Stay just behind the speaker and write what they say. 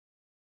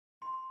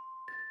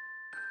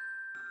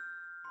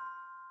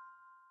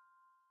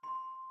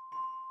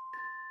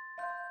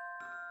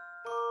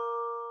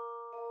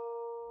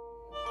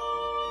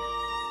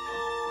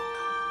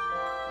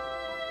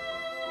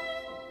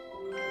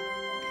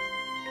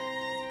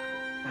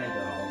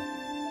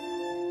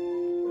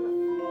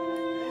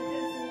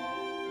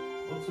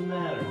What's the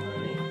matter,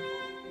 honey?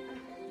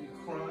 You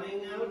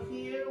crying out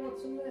here?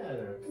 What's the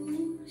matter? I don't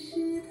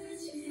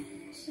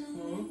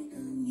know.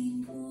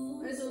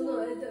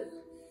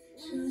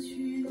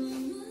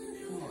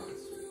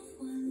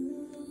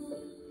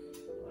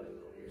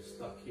 You're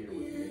stuck here with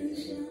me.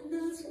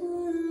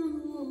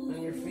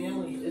 And your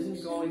family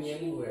isn't going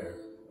anywhere,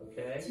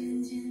 okay?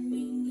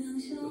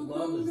 The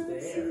love is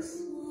there,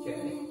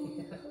 okay?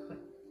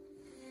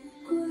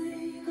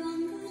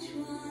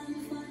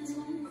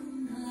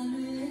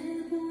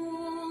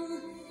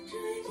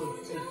 So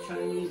the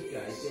Chinese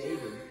guy,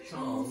 David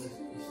Chong, he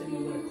said he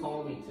was going to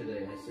call me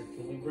today. I said,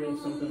 can we bring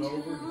something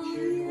over to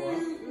cheer you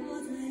up?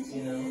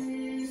 You know?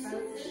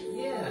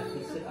 Yeah.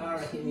 He said, all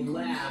right. And he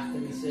laughed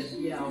and he said,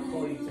 yeah, I'll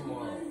call you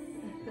tomorrow.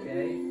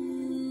 Okay?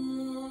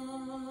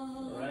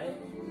 All right?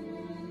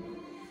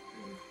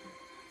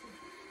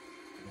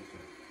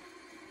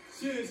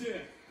 谢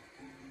谢。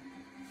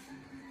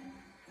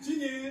今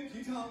年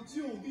提倡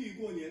就地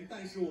过年，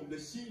但是我们的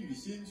心与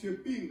心却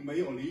并没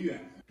有离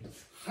远。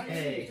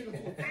Hey.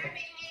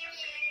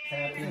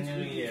 Happy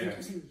New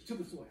Year.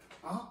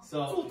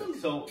 So,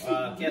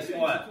 guess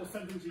what?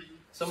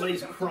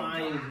 Somebody's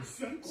crying.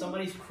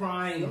 Somebody's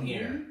crying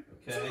here.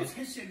 Okay.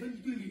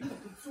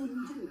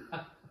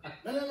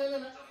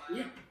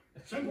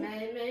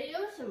 没有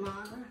什么。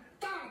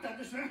大胆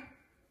的选，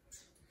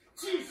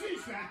继续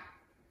选。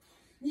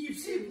你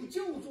屁股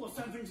就坐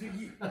1/3，屁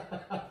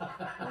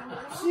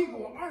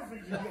股1/2好分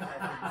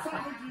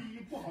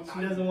，1/3不好拿。She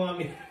doesn't want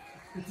me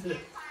to.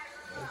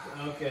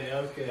 Okay,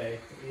 okay.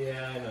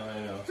 Yeah, I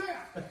know. 这样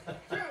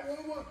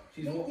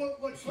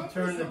，She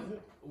turned the.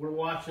 We're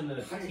watching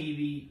the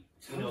TV,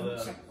 you know,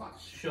 the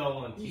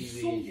show on TV,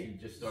 and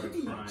she just started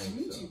crying.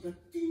 紧紧的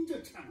盯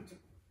着长着。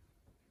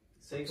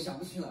想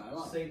不起来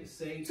了。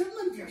Say. 这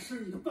么点事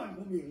你都办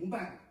不明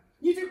白，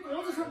你这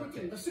脖子上面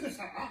顶的是个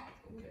啥？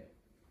 Okay.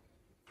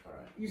 All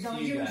right. 一张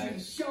英俊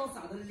潇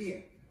洒的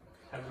脸。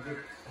Have a good.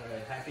 All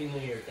right. Happy New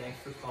Year.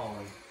 Thanks for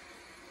calling.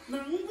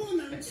 能不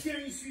能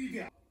谦虚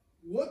点？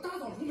我大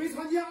扫除没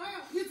参加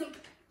呀，你怎么？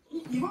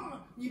你忘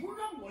了？你不是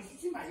让我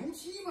去买油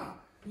漆吗？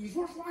你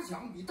说刷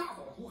墙比大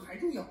扫除还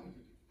重要？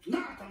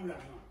那当然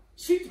了，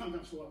新厂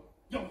长说了，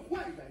要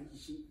焕然一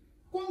新。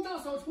光大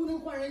扫除能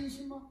焕然一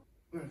新吗？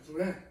主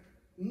任，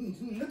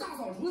你那大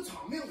扫除的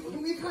场面我都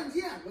没看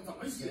见，我怎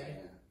么写呀？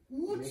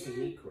无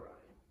知，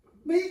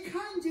没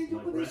看见就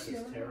不能写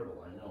了。没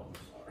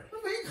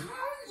看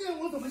见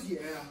我怎么写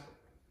呀？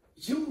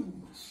幼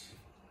稚。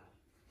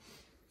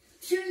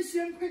天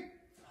仙配。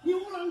 牛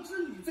郎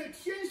织女在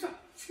天上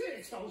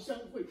鹊桥相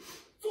会，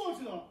作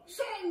者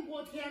上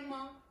过天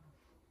吗？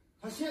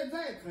他现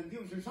在肯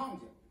定是上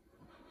去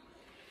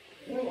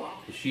了。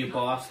Is she a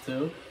boss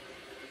too?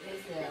 Yes,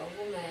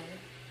 woman.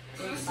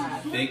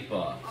 Big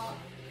boss.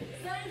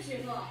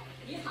 30个，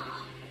你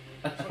好。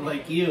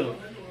Like you.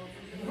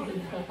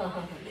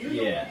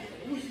 Yeah.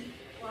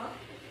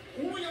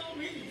 狐妖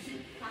没理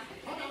性。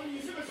厂长，你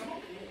是个什么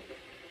狐？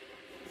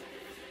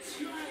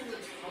亲爱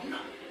的厂长。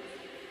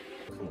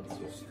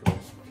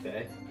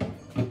 Okay.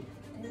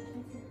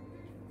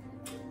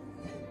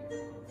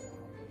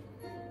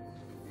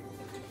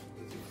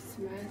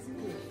 Smells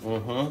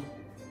good.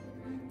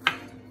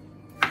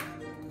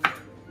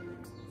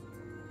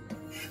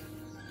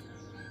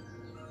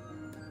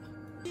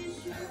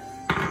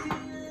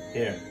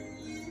 Here,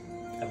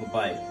 have a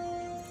bite.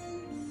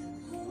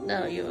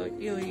 No, you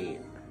eat.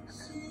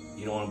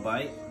 You don't want a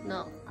bite?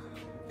 No.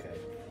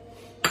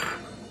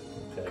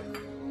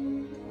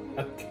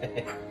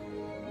 Okay.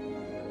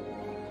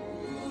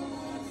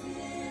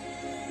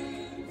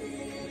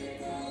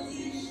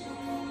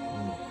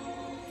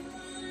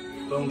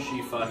 恭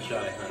喜发财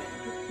honey.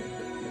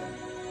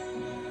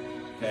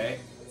 Okay.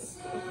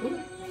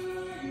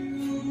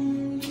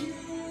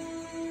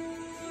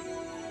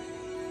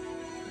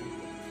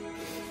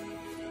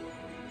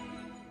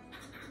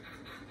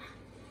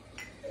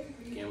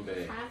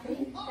 Gambe.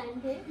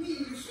 你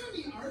是你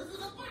儿子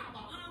的爸爸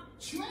啊！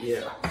全校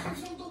师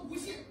生都不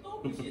信，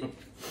哎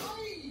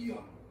呀，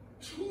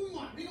春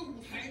晚这个舞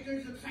台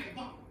真是太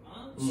棒了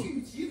啊！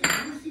聚集了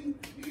明星，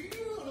娱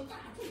乐了大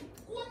众，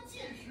关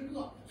键时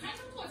刻还能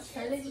做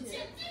亲子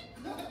鉴定。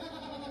哎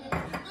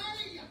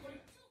呀！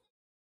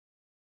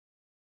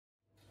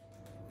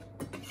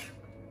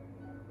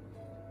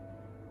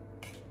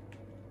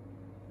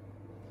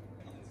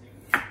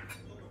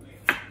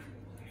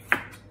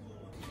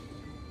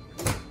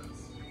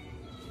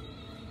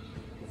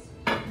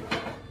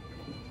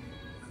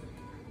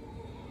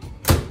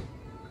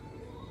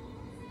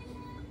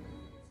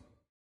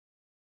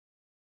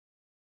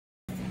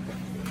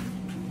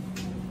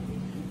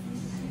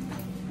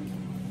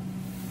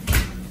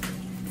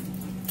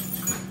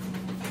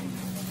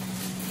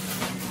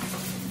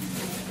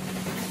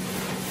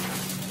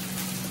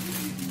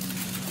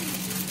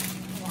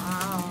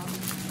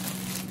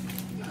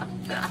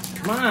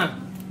 Come on.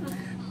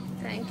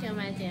 Thank you,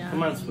 my dear.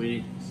 Come on,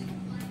 sweetie.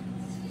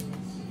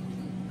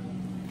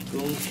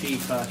 Gong Shi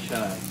Fa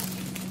Shai.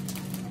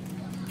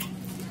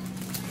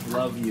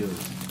 Love you.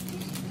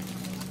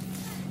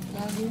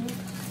 Love you.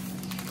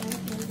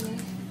 Thank you,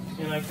 dear.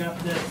 And I got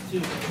this too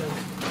because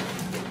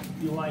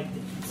you liked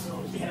it.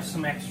 So you have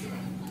some extra.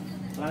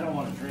 But I don't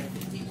want to drink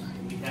it.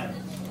 We have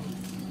it.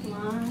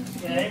 Wow.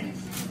 Okay?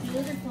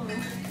 Beautiful.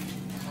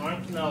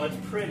 No, it's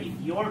pretty.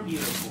 You're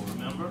beautiful,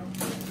 remember?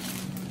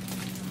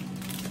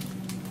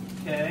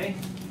 Okay.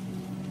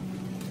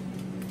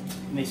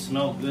 And they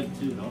smell good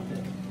too, don't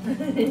they?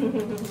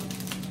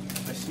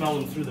 I smell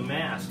them through the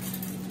mask.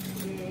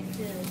 Yeah,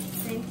 good.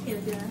 Thank you,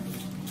 dear.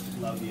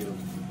 Love you.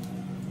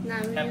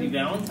 Love Happy you.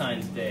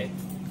 Valentine's Day.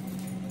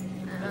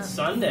 It's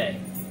Sunday.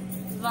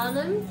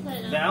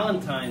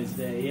 Valentine's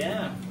Day,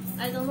 yeah.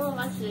 I don't know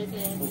what it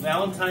is. Well,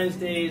 Valentine's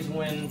Day is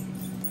when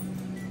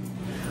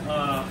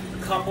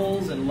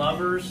couples and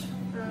lovers,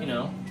 you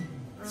know,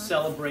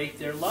 celebrate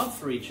their love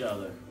for each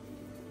other.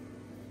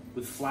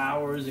 With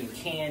flowers and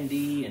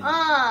candy and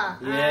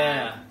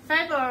yeah.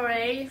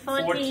 February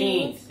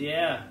 14th.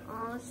 Yeah.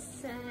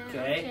 Awesome.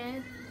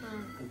 Okay.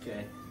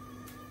 Okay.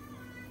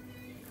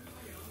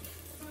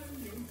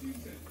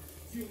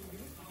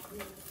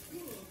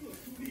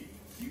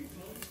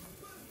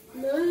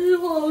 美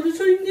好的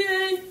春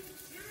天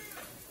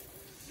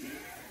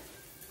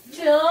，9、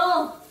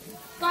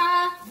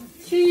8、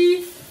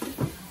7、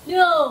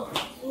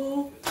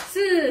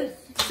6、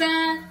5、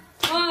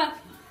4、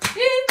3、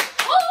2、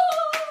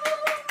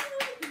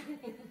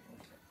1，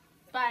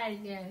拜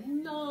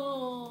年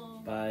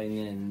喽！拜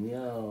年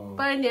哟！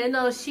拜年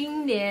喽！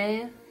新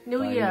年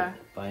New Year，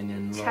 拜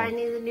年喽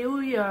Chinese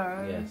New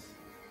Year。 Yes.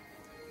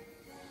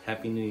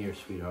 Happy New Year,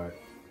 sweetheart.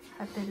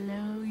 Happy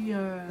New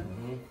Year.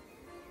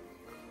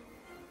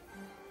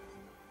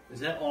 Is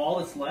that all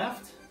that's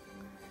left?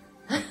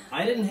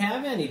 I didn't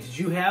have any. Did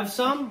you have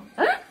some?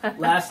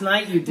 Last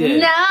night you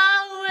did. No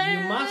way.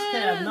 You must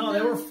have. No,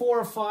 there were 4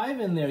 or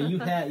 5 in there. You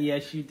had.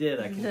 Yes, you did.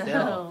 I can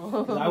tell.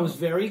 'Cause I was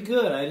very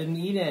good. I didn't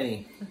eat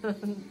any.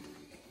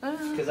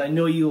 Because I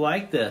knew you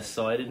liked this,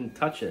 so I didn't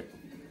touch it.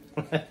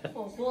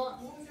 火锅。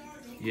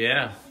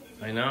 Yeah,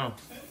 I know.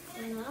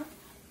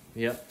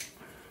 Yep.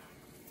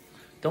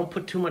 Don't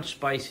put too much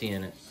spicy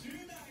in it.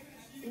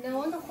 You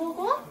want 火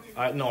锅？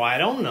 No, I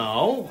don't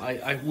know.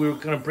 We were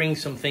gonna bring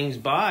some things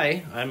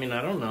by. I mean,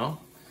 I don't know.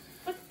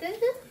 What's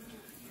this?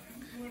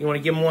 You want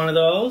to give him one of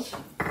those?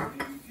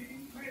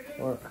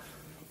 Or...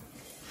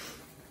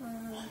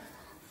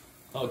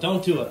 Oh,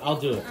 don't do it. I'll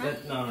do it.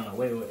 No.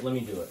 Wait. Let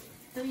me do it.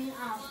 Doing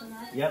out 是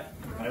吗？ Yep,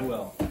 I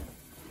will.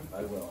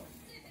 I will.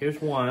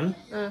 Here's one.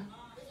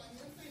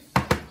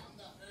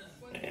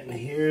 And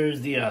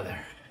here's the other.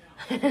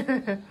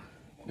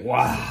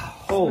 Wow.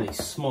 Holy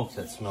smokes,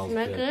 that smells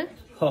Smell good. good?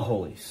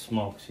 Holy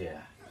smokes,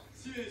 yeah.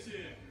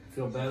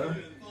 Feel better?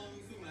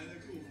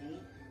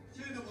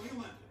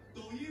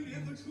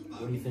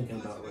 What are you thinking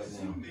about right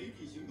now?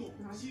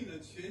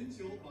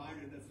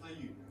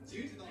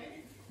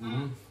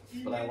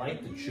 But I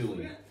like the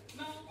chewy.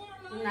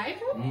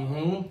 Knife?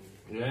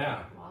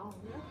 Yeah. Wow,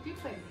 that's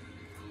different.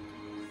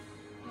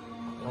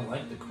 I don't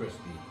like the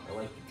crispy. I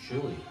like the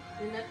chewy.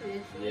 You like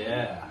this?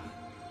 Yeah.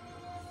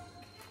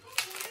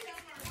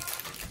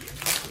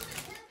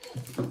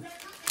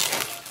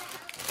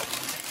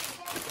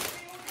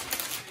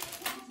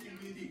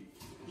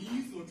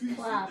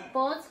 Wow,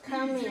 boats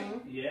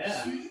coming.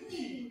 Yeah.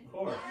 Of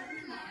course.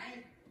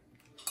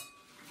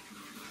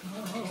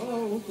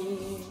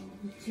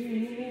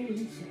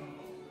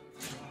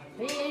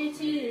 北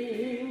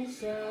京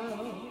小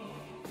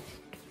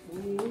妩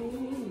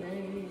媚，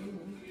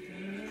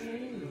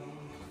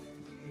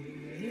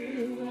女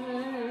儿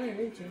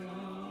娇，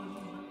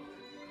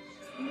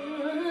满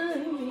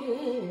面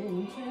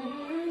春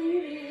雨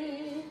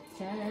在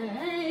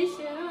下，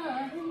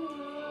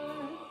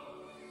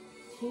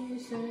青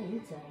山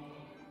在，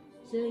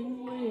人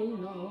未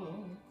老，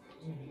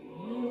人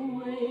未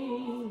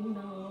老。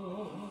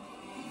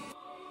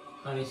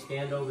 Honey,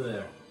 stand over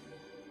there.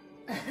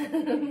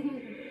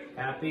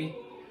 Happy?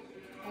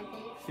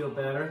 Happy? Feel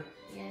better?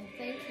 Yeah,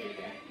 thank you.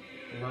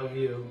 Love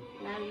you.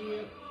 Love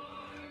you.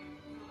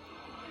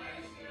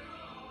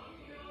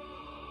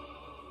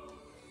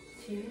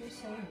 青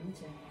山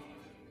在，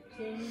人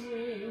未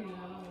老，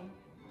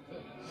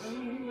人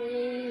未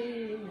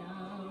老。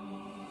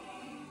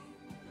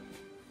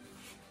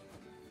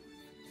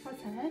我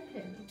才骗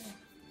的。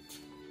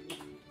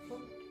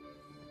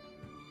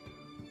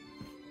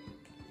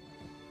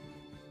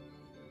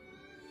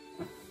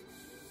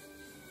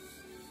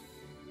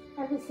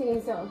 Everything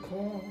is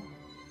okay.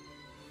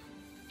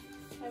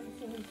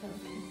 Everything is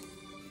okay.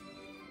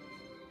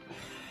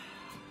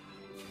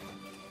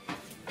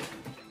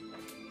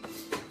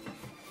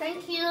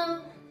 Thank you.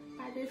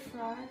 Buy this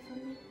flower for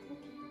me.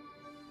 Thank you.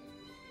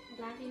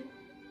 I love you.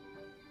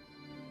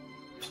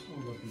 I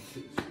love you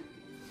too.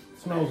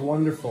 Smells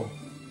wonderful.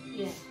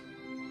 Yeah.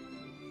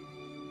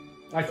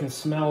 I can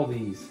smell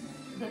these.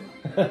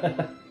 Put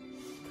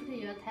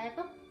your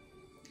table.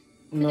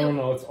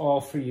 No, it's all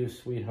for you,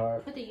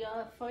 sweetheart. Put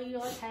your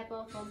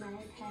table for my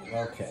table.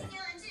 Okay.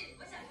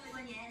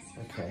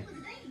 Okay.